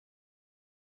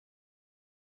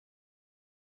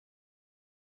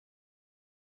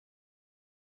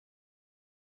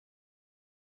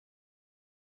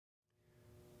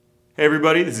Hey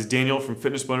everybody, this is Daniel from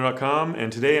fitnessblender.com,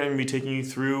 and today I'm going to be taking you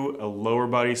through a lower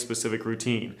body specific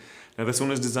routine. Now this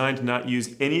one is designed to not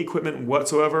use any equipment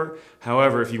whatsoever.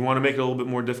 However, if you want to make it a little bit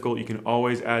more difficult, you can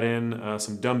always add in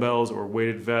some dumbbells or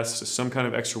weighted vests, some kind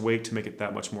of extra weight to make it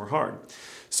that much more hard.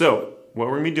 So what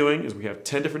we're going to be doing is we have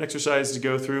 10 different exercises to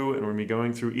go through, and we're going to be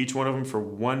going through each one of them for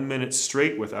 1 minute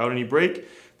straight without any break.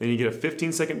 Then you get a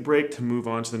 15-second break to move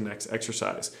on to the next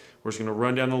exercise. We're just going to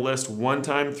run down the list one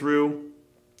time through,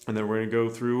 and then we're going to go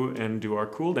through and do our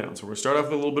cool down. So we're going to start off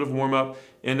with a little bit of warm up,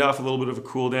 end off with a little bit of a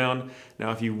cool down. Now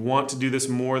if you want to do this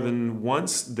more than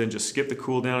once, then just skip the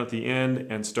cool down at the end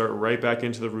and start right back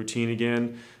into the routine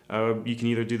again. You can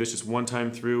either do this just one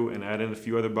time through and add in a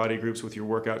few other body groups with your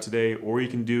workout today, or you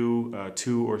can do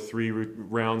 2 or 3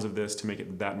 rounds of this to make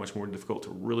it that much more difficult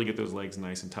to really get those legs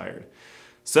nice and tired.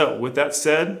 So with that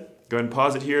said, go ahead and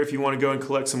pause it here if you want to go and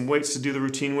collect some weights to do the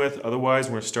routine with. Otherwise,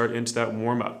 we're going to start into that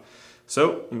warm up.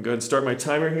 So I'm going to go ahead and start my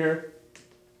timer here.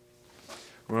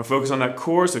 We're going to focus on that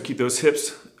core, so keep those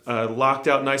hips locked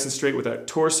out nice and straight with that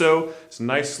torso. It's a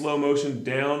nice slow motion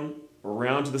down,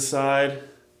 around to the side,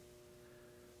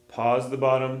 pause at the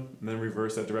bottom, and then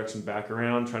reverse that direction back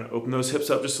around, trying to open those hips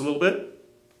up just a little bit.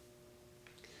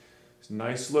 It's a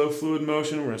nice slow fluid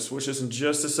motion. We're going to switch this in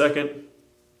just a second.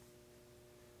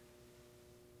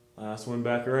 Last one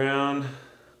back around.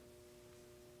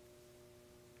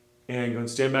 And go and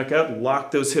stand back up,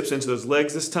 lock those hips into those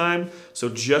legs this time. So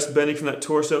just bending from that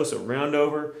torso, so round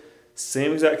over.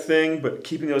 Same exact thing, but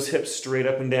keeping those hips straight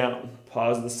up and down.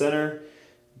 Pause at the center,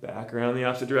 back around the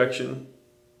opposite direction.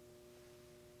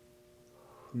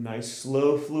 Nice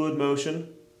slow fluid motion.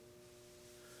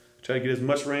 Try to get as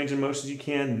much range of motion as you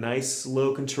can. Nice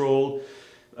slow controlled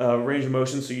range of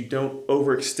motion so you don't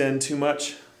overextend too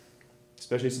much,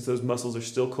 especially since those muscles are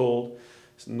still cold.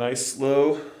 It's nice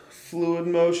slow fluid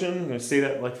motion. I'm going to say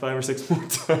that like 5 or 6 more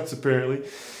times apparently.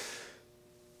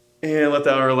 And let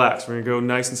that relax. We're going to go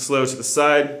nice and slow to the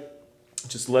side.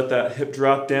 Just let that hip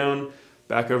drop down.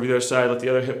 Back over to the other side, let the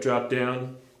other hip drop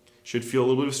down. Should feel a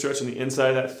little bit of stretch on the inside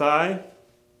of that thigh.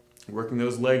 Working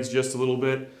those legs just a little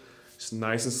bit. Just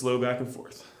nice and slow back and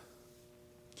forth.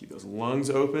 Keep those lungs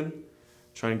open.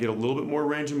 Try and get a little bit more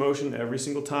range of motion every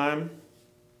single time.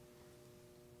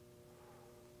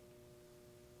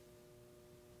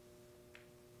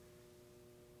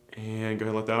 And go ahead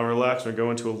and let that one relax. We're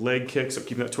going to go into a leg kick, so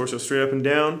keeping that torso straight up and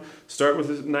down. Start with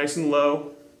it nice and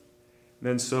low,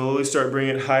 then slowly start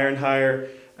bringing it higher and higher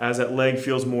as that leg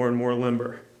feels more and more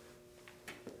limber.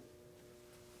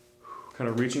 Kind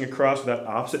of reaching across with that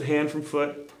opposite hand from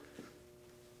foot.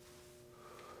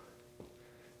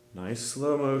 Nice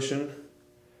slow motion.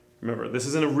 Remember, this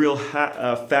isn't a real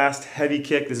fast, heavy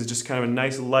kick. This is just kind of a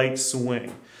nice light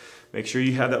swing. Make sure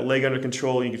you have that leg under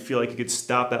control. You can feel like you could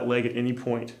stop that leg at any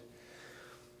point.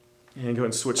 And go ahead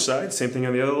and switch sides. Same thing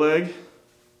on the other leg.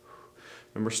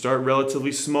 Remember, start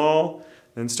relatively small,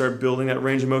 then start building that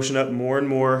range of motion up more and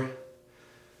more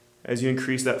as you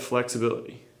increase that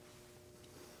flexibility.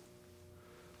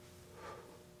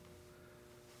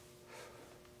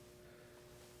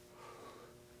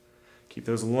 Keep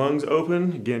those lungs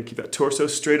open. Again, keep that torso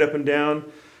straight up and down.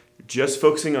 You're just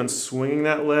focusing on swinging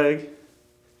that leg.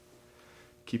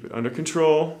 Keep it under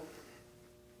control.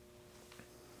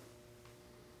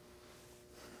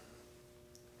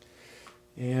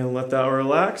 And let that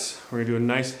relax. We're going to do a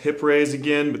nice hip raise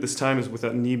again, but this time is with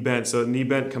that knee bent. So that knee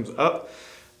bent comes up,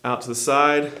 out to the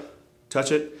side,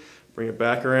 touch it, bring it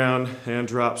back around, and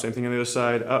drop. Same thing on the other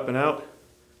side, up and out.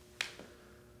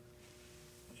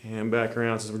 And back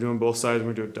around. Since we're doing both sides,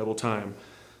 we're going to do it double time.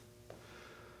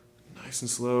 Nice and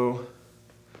slow.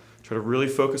 Try to really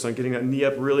focus on getting that knee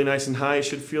up really nice and high. You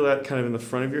should feel that kind of in the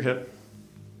front of your hip.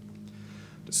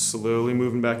 Just slowly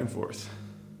moving back and forth.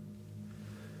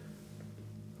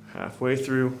 Halfway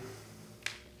through.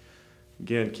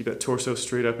 Again, keep that torso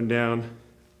straight up and down.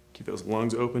 Keep those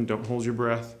lungs open. Don't hold your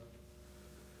breath.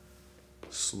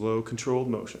 Slow, controlled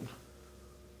motion.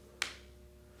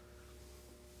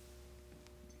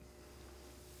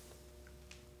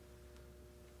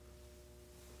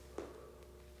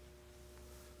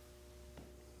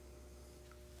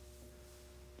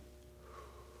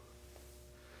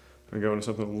 I'm going to go into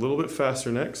something a little bit faster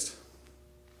next.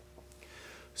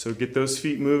 So get those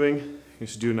feet moving. You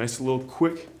should do a nice little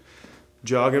quick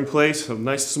jog in place, a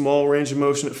nice small range of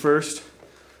motion at first.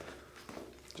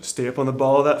 Just stay up on the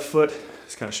ball of that foot,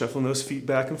 just kind of shuffling those feet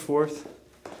back and forth.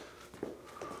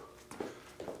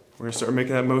 We're going to start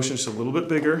making that motion just a little bit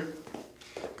bigger,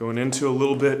 going into a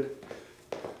little bit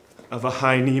of a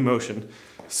high knee motion.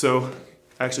 So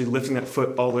actually lifting that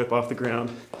foot all the way up off the ground.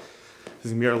 This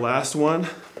is going to be our last one.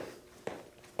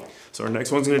 So our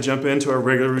next one's gonna jump into our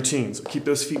regular routine. So keep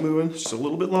those feet moving just a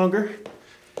little bit longer.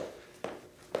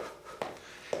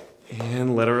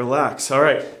 And let it relax. All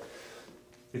right.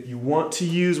 If you want to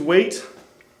use weight,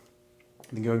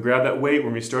 then go and grab that weight. We're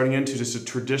gonna be starting into just a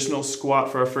traditional squat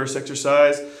for our first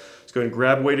exercise. Just go ahead and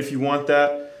grab weight if you want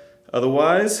that.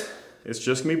 Otherwise, it's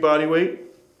just gonna be body weight.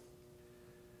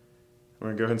 We're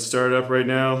gonna go ahead and start it up right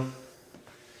now.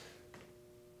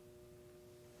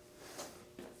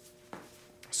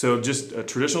 So just a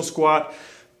traditional squat,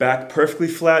 back perfectly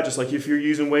flat, just like if you're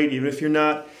using weight, even if you're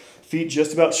not. Feet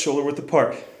just about shoulder width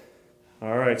apart.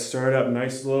 All right, start up,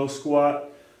 nice low squat,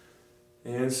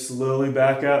 and slowly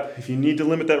back up. If you need to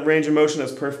limit that range of motion,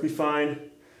 that's perfectly fine,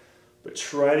 but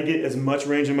try to get as much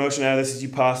range of motion out of this as you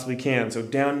possibly can. So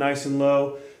down nice and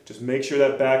low, just make sure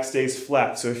that back stays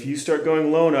flat. So if you start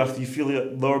going low enough that you feel the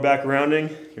lower back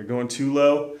rounding, you're going too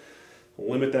low,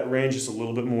 limit that range just a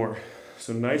little bit more.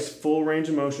 So nice full range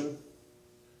of motion.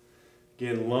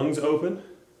 Again, lungs open.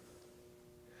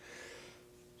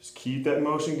 Just keep that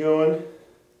motion going.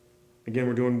 Again,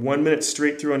 we're doing 1 minute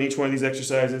straight through on each one of these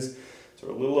exercises. So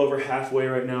we're a little over halfway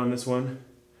right now on this one.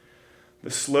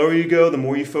 The slower you go, the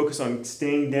more you focus on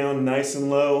staying down nice and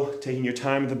low, taking your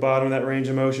time at the bottom of that range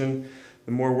of motion,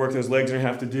 the more work those legs are gonna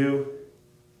have to do.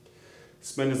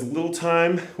 Spend as little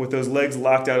time with those legs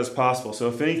locked out as possible. So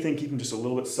if anything, keep them just a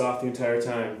little bit soft the entire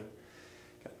time.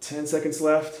 10 seconds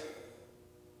left.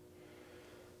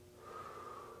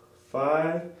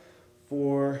 5,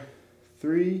 4,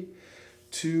 3,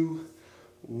 2,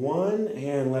 1,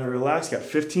 and let it relax. Got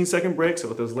 15-second break, so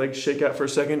let those legs shake out for a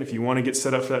second. If you want to get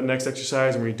set up for that next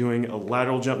exercise, and we're doing a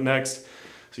lateral jump next.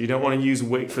 So you don't want to use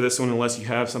weight for this one unless you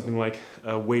have something like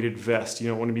a weighted vest. You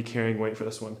don't want to be carrying weight for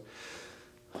this one.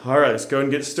 All right, let's go and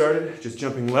get started. Just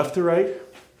jumping left to right.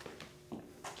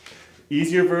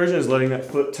 Easier version is letting that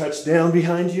foot touch down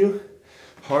behind you.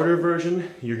 Harder version,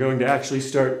 you're going to actually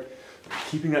start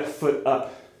keeping that foot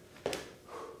up.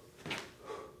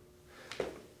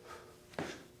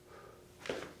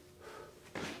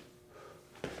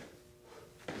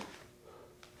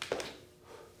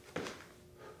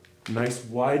 Nice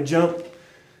wide jump.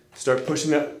 Start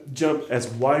pushing that jump as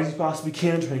wide as you possibly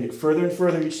can, trying to get further and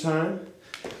further each time.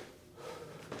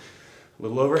 A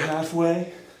little over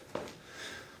halfway.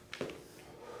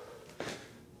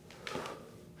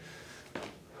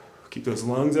 Keep those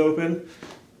lungs open.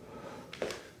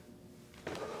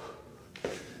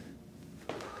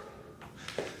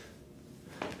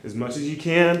 As much as you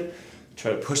can,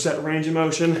 try to push that range of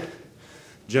motion,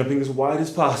 jumping as wide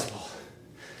as possible.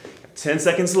 10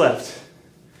 seconds left.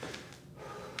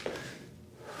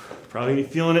 Probably gonna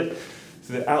be feeling it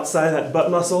to the outside of that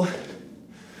butt muscle.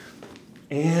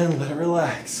 And let it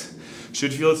relax.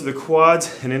 Should feel it to the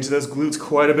quads and into those glutes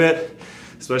quite a bit.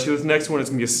 Especially with the next one, it's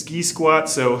gonna be a ski squat.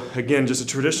 So again, just a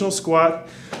traditional squat,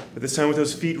 but this time with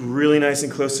those feet really nice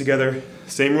and close together.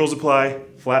 Same rules apply,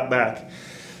 flat back.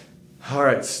 All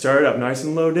right, start up nice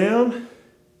and low down.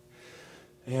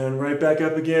 And right back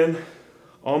up again,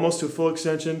 almost to a full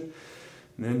extension,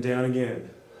 and then down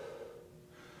again.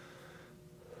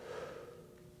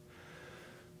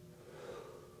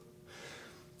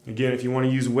 Again, if you want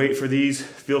to use weight for these,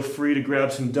 feel free to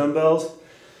grab some dumbbells.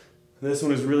 This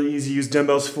one is really easy to use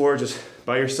dumbbells for, just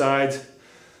by your sides.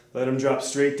 Let them drop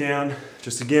straight down.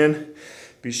 Just again,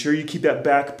 be sure you keep that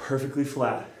back perfectly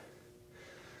flat.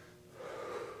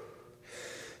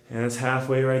 And it's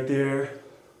halfway right there.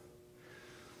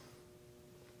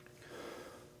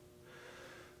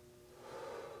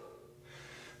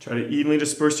 Try to evenly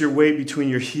disperse your weight between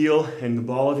your heel and the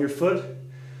ball of your foot.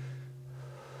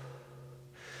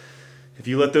 If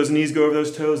you let those knees go over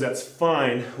those toes, that's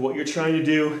fine. What you're trying to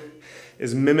do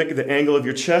is mimic the angle of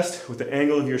your chest with the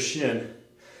angle of your shin.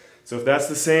 So if that's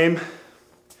the same,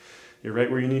 you're right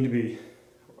where you need to be.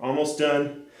 We're almost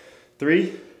done.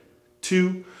 3,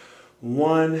 2,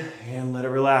 1, and let it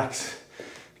relax.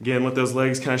 Again, let those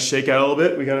legs kind of shake out a little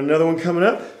bit. We got another one coming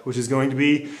up, which is going to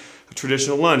be a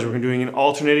traditional lunge. We're doing an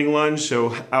alternating lunge,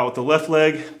 so out with the left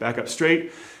leg, back up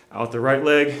straight, out with the right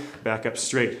leg, back up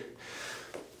straight.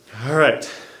 All right,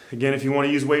 again, if you want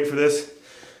to use weight for this,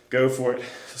 go for it.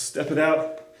 So step it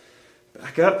out,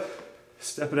 back up,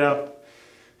 step it out,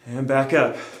 and back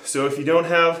up. So if you don't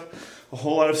have a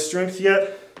whole lot of strength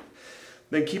yet,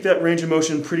 then keep that range of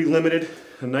motion pretty limited.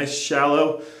 A nice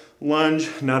shallow lunge,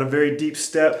 not a very deep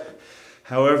step.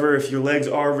 However, if your legs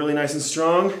are really nice and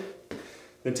strong,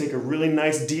 then take a really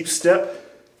nice deep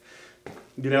step.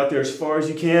 Get out there as far as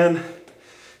you can.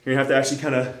 You're gonna have to actually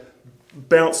kind of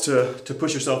bounce to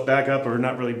push yourself back up, or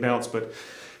not really bounce, but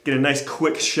get a nice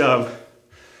quick shove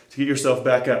to get yourself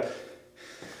back up.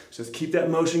 Just keep that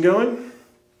motion going.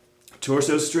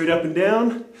 Torso straight up and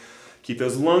down. Keep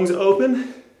those lungs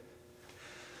open.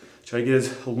 Try to get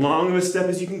as long of a step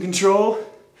as you can control.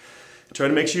 Try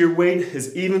to make sure your weight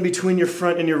is even between your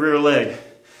front and your rear leg.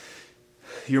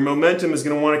 Your momentum is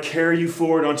going to want to carry you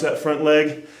forward onto that front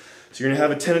leg. So you're going to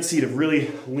have a tendency to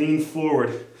really lean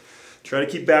forward. Try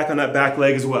to keep back on that back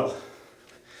leg as well.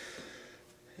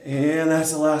 And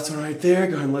that's the last one right there.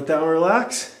 Go ahead and let that one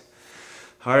relax.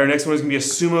 All right, our next one is going to be a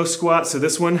sumo squat. So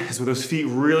this one is with those feet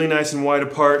really nice and wide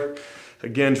apart.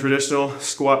 Again, traditional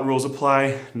squat rules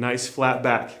apply. Nice flat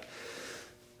back.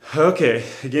 Okay,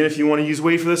 again, if you want to use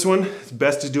weight for this one, it's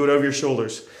best to do it over your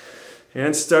shoulders.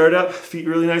 And start up, feet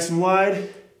really nice and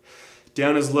wide.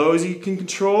 Down as low as you can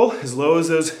control, as low as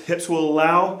those hips will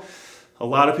allow. A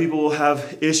lot of people will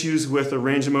have issues with the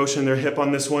range of motion in their hip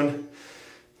on this one.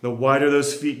 The wider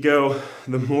those feet go,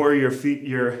 the more your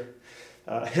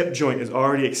hip joint is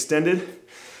already extended.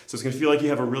 So it's going to feel like you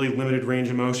have a really limited range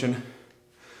of motion.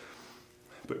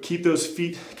 But keep those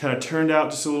feet kind of turned out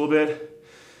just a little bit.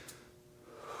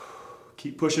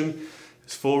 Keep pushing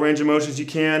as full range of motion as you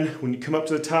can. When you come up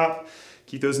to the top,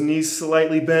 keep those knees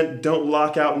slightly bent. Don't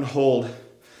lock out and hold.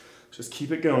 Just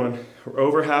keep it going. We're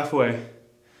over halfway.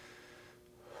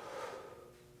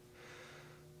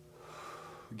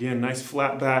 Again, nice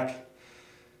flat back.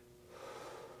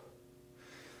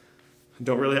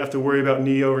 Don't really have to worry about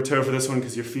knee over toe for this one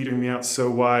because your feet are going to be out so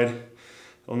wide.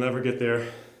 They'll never get there.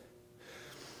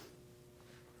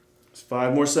 Just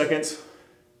 5 more seconds.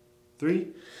 3,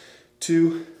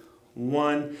 2,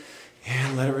 1,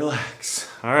 and let it relax.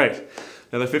 All right,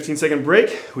 another 15-second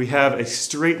break. We have a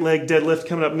straight leg deadlift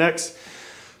coming up next.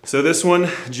 So this one,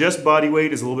 just body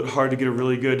weight, is a little bit hard to get a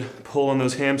really good pull on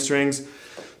those hamstrings.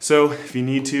 So if you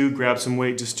need to, grab some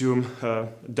weight, just do them,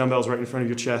 dumbbells right in front of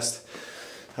your chest.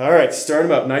 All right, start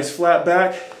them up. Nice flat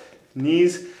back,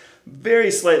 knees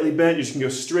very slightly bent. You just can go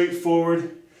straight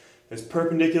forward, as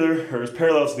perpendicular or as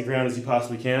parallel to the ground as you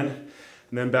possibly can,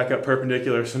 and then back up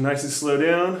perpendicular. So nice and slow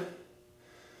down.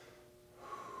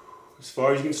 As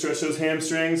far as you can stretch those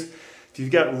hamstrings. If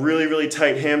you've got really, really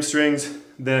tight hamstrings,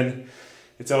 then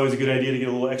it's always a good idea to get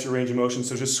a little extra range of motion.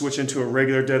 So just switch into a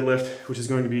regular deadlift, which is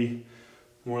going to be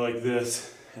more like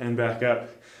this, and back up.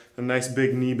 A nice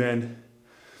big knee bend.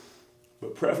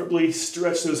 But preferably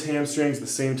stretch those hamstrings at the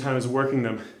same time as working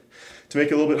them. To make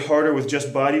it a little bit harder with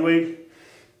just body weight,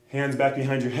 hands back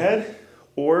behind your head,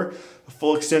 or a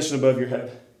full extension above your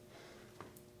head.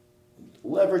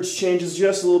 Leverage changes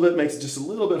just a little bit, makes it just a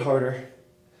little bit harder.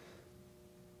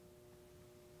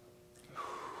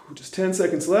 Just 10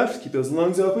 seconds left. Keep those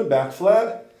lungs open, back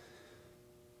flat.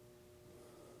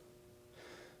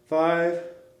 5,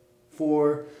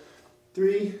 4,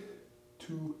 3,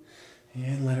 2,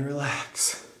 and let it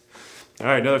relax. All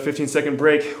right, another 15-second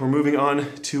break. We're moving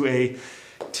on to a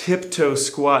tiptoe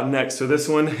squat next. So this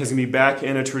one is gonna be back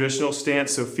in a traditional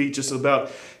stance, so feet just about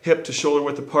hip to shoulder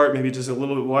width apart, maybe just a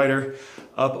little bit wider,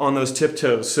 up on those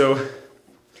tiptoes. So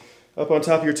up on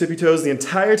top of your tippy toes the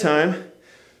entire time.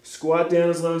 Squat down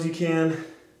as low as you can,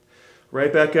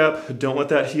 right back up. Don't let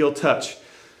that heel touch.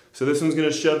 So this one's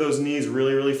gonna shove those knees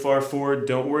really, really far forward.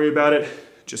 Don't worry about it.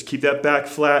 Just keep that back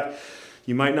flat.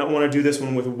 You might not wanna do this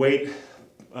one with weight,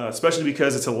 especially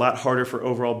because it's a lot harder for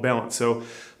overall balance. So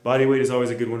body weight is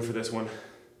always a good one for this one.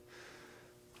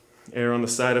 Err on the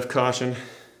side of caution.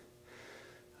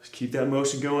 Just keep that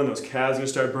motion going. Those calves are gonna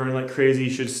start burning like crazy.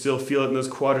 You should still feel it in those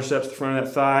quadriceps, the front of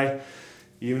that thigh,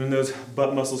 even in those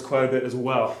butt muscles quite a bit as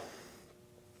well.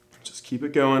 Just keep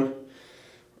it going.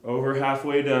 Over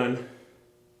halfway done.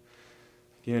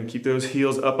 Again, keep those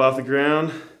heels up off the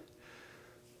ground.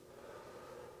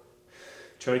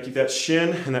 Try to keep that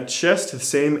shin and that chest to the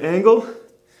same angle.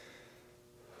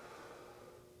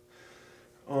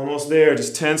 Almost there,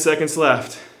 just 10 seconds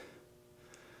left.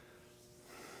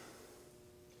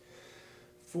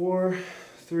 4,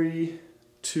 3,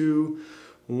 2,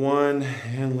 1,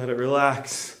 and let it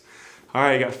relax. All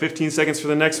right, you got 15 seconds for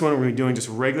the next one. We're gonna be doing just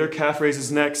regular calf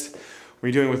raises next.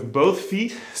 We're doing it with both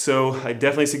feet, so I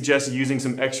definitely suggest using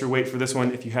some extra weight for this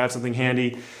one if you have something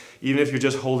handy, even if you're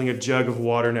just holding a jug of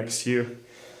water next to you.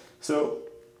 So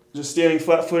just standing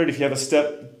flat-footed, if you have a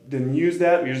step, then use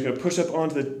that. You're just gonna push up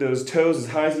onto those toes as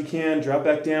high as you can, drop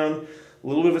back down, a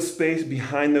little bit of a space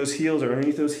behind those heels or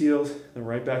underneath those heels, and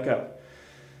right back up.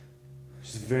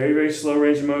 Just very, very slow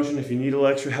range of motion. If you need a little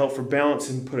extra help for balance,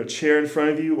 and put a chair in front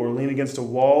of you or lean against a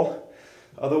wall.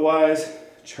 Otherwise,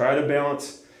 try to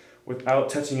balance without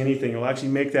touching anything. It'll actually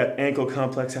make that ankle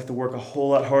complex have to work a whole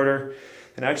lot harder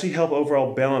and actually help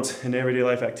overall balance in everyday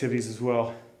life activities as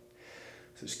well.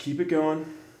 So just keep it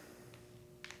going.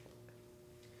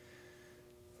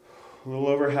 A little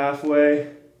over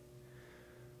halfway.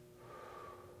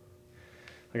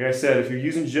 Like I said, if you're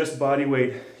using just body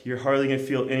weight, you're hardly going to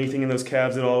feel anything in those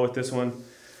calves at all with this one.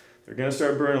 They're going to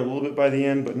start burning a little bit by the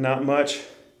end, but not much.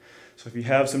 So if you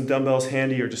have some dumbbells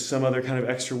handy or just some other kind of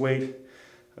extra weight,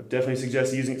 I would definitely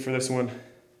suggest using it for this one.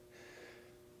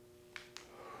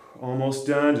 Almost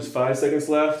done, just 5 seconds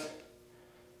left.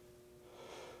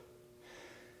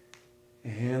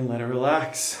 And let it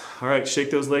relax. All right,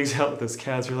 shake those legs out, let those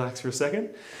calves relax for a second.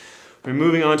 We're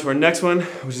moving on to our next one,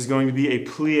 which is going to be a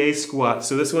plie squat.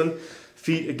 So this one,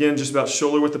 feet again just about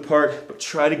shoulder width apart, but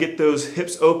try to get those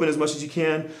hips open as much as you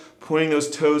can, pointing those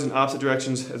toes in opposite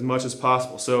directions as much as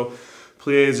possible. So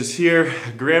plie is just here.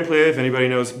 Grand plie, if anybody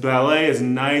knows ballet, is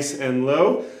nice and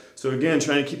low. So again,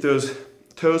 trying to keep those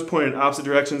toes pointed in opposite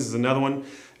directions is another one.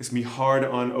 It's gonna be hard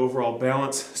on overall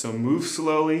balance. So move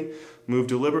slowly, move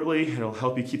deliberately, and it'll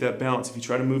help you keep that balance. If you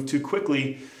try to move too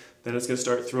quickly, then it's gonna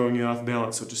start throwing you off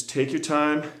balance. So just take your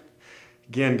time.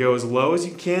 Again, go as low as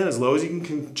you can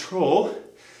control.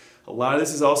 A lot of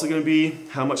this is also gonna be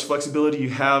how much flexibility you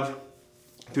have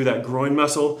through that groin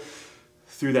muscle,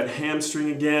 through that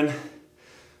hamstring again.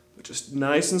 But just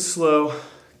nice and slow,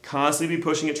 constantly be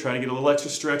pushing it, try to get a little extra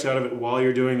stretch out of it while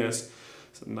you're doing this.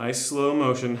 It's a nice slow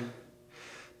motion,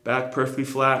 back perfectly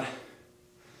flat.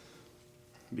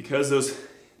 Because those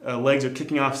legs are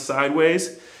kicking off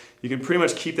sideways, you can pretty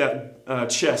much keep that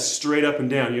chest straight up and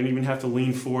down. You don't even have to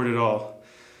lean forward at all.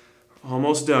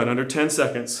 Almost done, under 10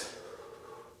 seconds.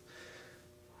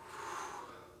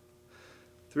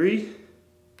 3,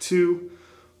 2,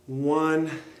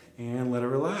 1, and let it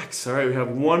relax. All right, we have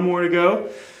one more to go.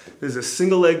 This is a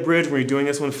single leg bridge where you're doing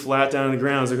this one flat down on the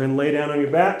ground. So go ahead and lay down on your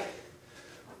back.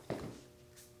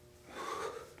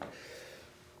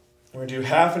 We're gonna do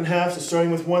half and half, so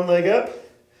starting with one leg up,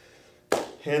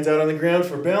 hands out on the ground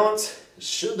for balance,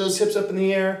 shoot those hips up in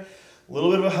the air, a little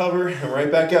bit of a hover, and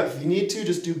right back up. If you need to,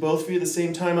 just do both feet at the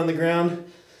same time on the ground.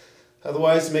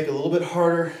 Otherwise, to make it a little bit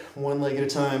harder, one leg at a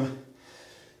time.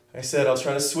 Like I said, I'll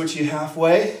try to switch you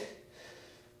halfway.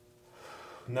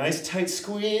 Nice tight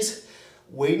squeeze,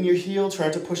 weight in your heel, try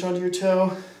not to push onto your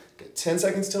toe. Got 10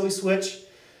 seconds till we switch.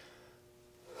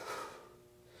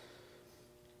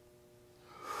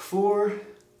 4,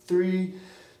 3,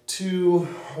 2,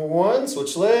 1.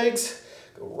 Switch legs.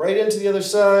 Go right into the other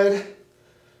side.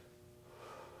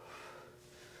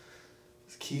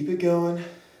 Just keep it going.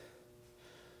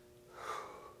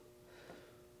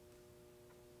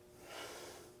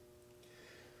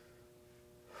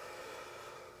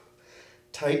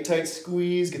 Tight, tight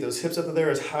squeeze. Get those hips up in there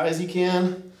as high as you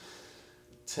can.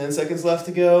 10 seconds left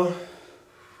to go.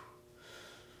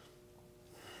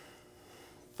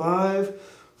 5,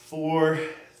 4,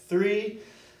 3,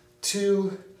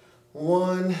 2,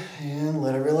 1, and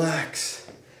let it relax.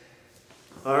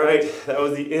 All right, that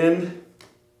was the end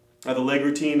of the leg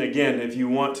routine. Again, if you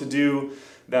want to do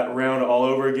that round all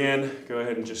over again, go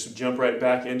ahead and just jump right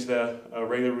back into the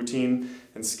regular routine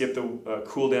and skip the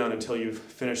cool down until you've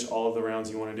finished all of the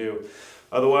rounds you want to do.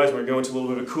 Otherwise, we're going to go into a little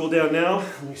bit of a cool down now.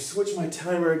 Let me switch my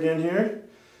timer again here.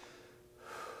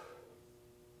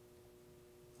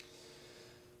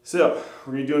 So,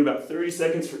 we're going to be doing about 30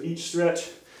 seconds for each stretch,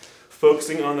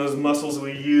 focusing on those muscles that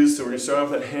we use. So we're going to start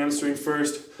off with that hamstring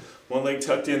first. One leg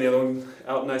tucked in, the other one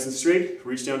out nice and straight.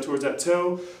 Reach down towards that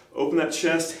toe, open that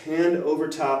chest, hand over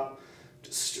top.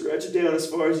 Just stretch it down as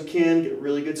far as you can. Get a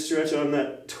really good stretch on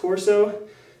that torso,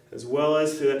 as well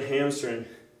as through that hamstring.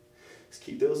 Just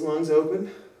keep those lungs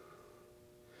open.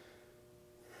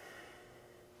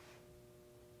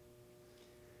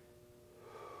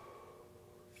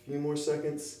 A few more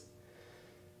seconds.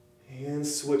 And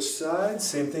switch sides.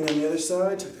 Same thing on the other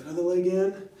side. Tuck that other leg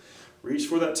in. Reach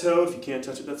for that toe. If you can't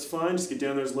touch it, that's fine. Just get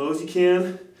down there as low as you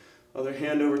can. Other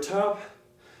hand over top.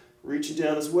 Reaching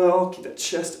down as well. Keep that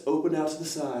chest open out to the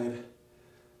side.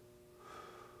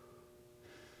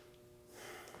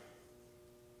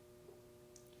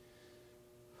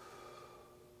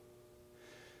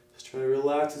 Just try to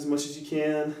relax as much as you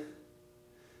can.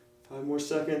 5 more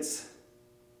seconds.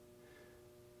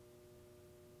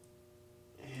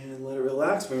 And let it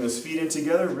relax. Bring those feet in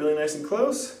together, really nice and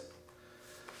close.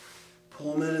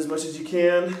 Pull them in as much as you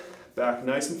can. Back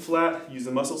nice and flat. Use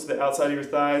the muscles to the outside of your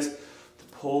thighs to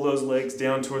pull those legs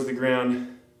down towards the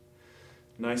ground.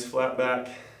 Nice flat back.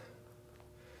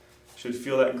 Should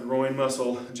feel that groin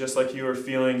muscle just like you are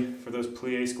feeling for those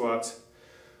plie squats.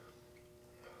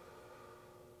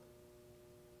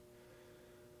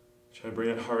 Try to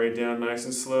bring that heart rate down nice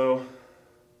and slow.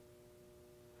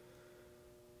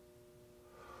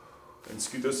 And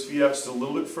scoot those feet out just a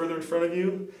little bit further in front of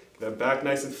you. Get that back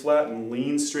nice and flat and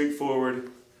lean straight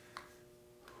forward.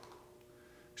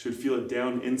 Should feel it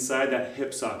down inside that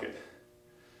hip socket.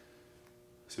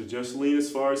 So just lean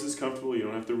as far as is comfortable. You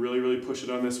don't have to really push it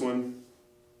on this one.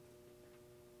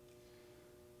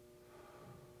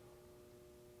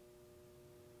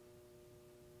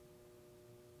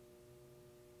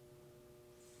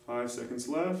 Five seconds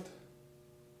left.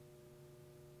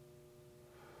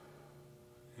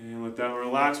 And let that one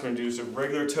relax. We're going to do just a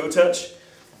regular toe touch.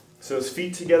 So his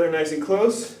feet together nice and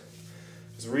close.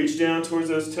 Just reach down towards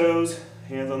those toes.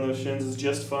 Hands on those shins is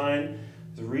just fine.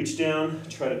 Just reach down,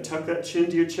 try to tuck that chin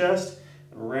to your chest,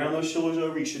 and round those shoulders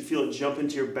over. You should feel it jump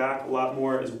into your back a lot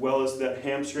more, as well as that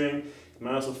hamstring. You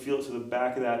might also feel it to the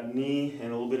back of that knee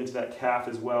and a little bit into that calf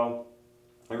as well.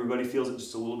 Everybody feels it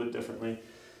just a little bit differently.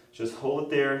 Just hold it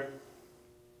there.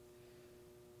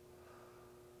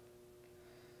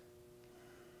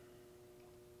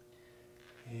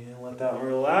 And let that one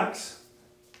relax.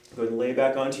 Go ahead and lay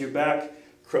back onto your back.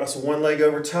 Cross one leg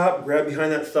over top, grab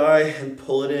behind that thigh, and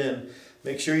pull it in.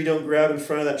 Make sure you don't grab in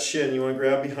front of that shin. You want to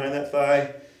grab behind that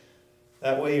thigh.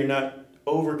 That way you're not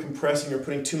over compressing or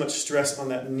putting too much stress on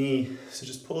that knee. So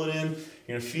just pull it in.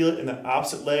 You're going to feel it in the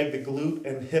opposite leg, the glute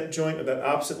and hip joint of that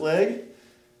opposite leg.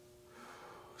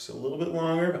 So a little bit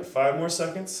longer, about 5 more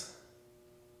seconds.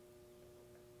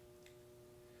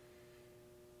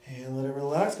 And let it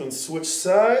relax. Go and switch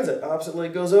sides. That opposite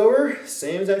leg goes over.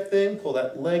 Same exact thing. Pull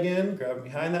that leg in, grab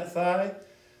behind that thigh.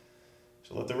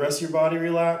 So let the rest of your body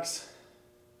relax.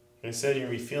 Like I said, you're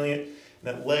going to be feeling it in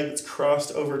that leg that's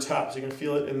crossed over top. So you're going to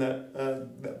feel it in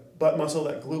that butt muscle,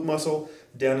 that glute muscle,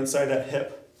 down inside that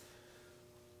hip.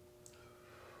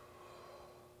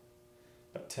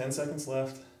 About 10 seconds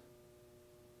left.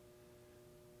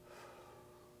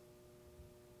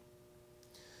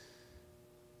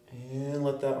 And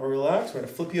let that one relax. We're going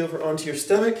to flip you over onto your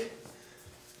stomach.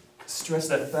 Stretch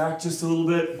that back just a little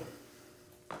bit.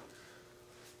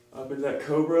 Up into that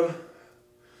cobra.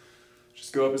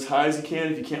 Just go up as high as you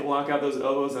can. If you can't lock out those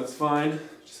elbows, that's fine.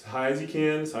 Just as high as you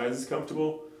can, as high as is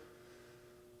comfortable.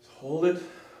 Just hold it.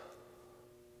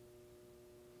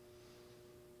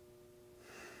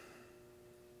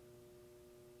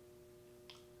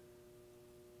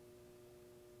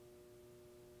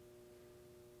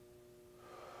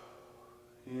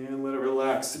 And let it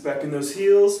relax. Sit back in those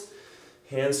heels.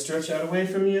 Hands stretch out away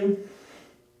from you.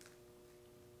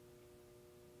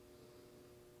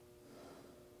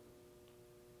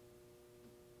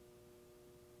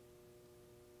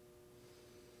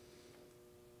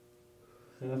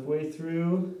 Halfway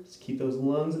through, just keep those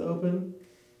lungs open.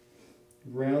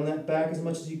 Round that back as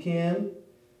much as you can.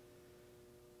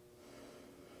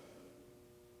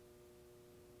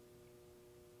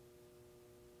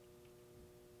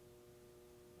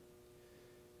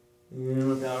 And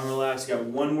let that one relax. You got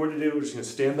one more to do. We're just going to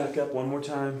stand back up one more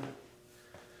time.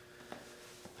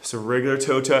 So regular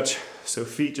toe touch. So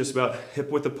feet just about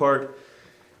hip width apart.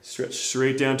 Stretch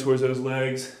straight down towards those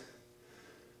legs.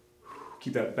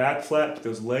 Keep that back flat. Keep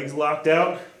those legs locked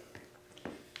out.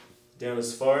 Down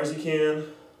as far as you can.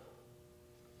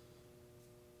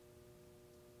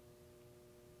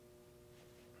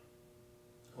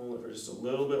 Hold it for just a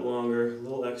little bit longer. A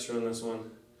little extra on this one.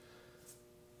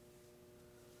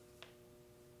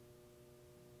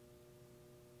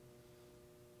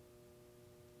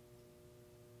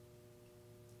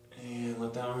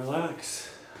 Let that one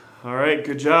relax. All right,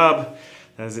 good job.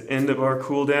 That's the end of our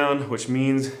cool down, which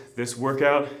means this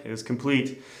workout is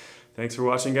complete. Thanks for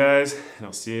watching, guys, and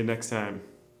I'll see you next time.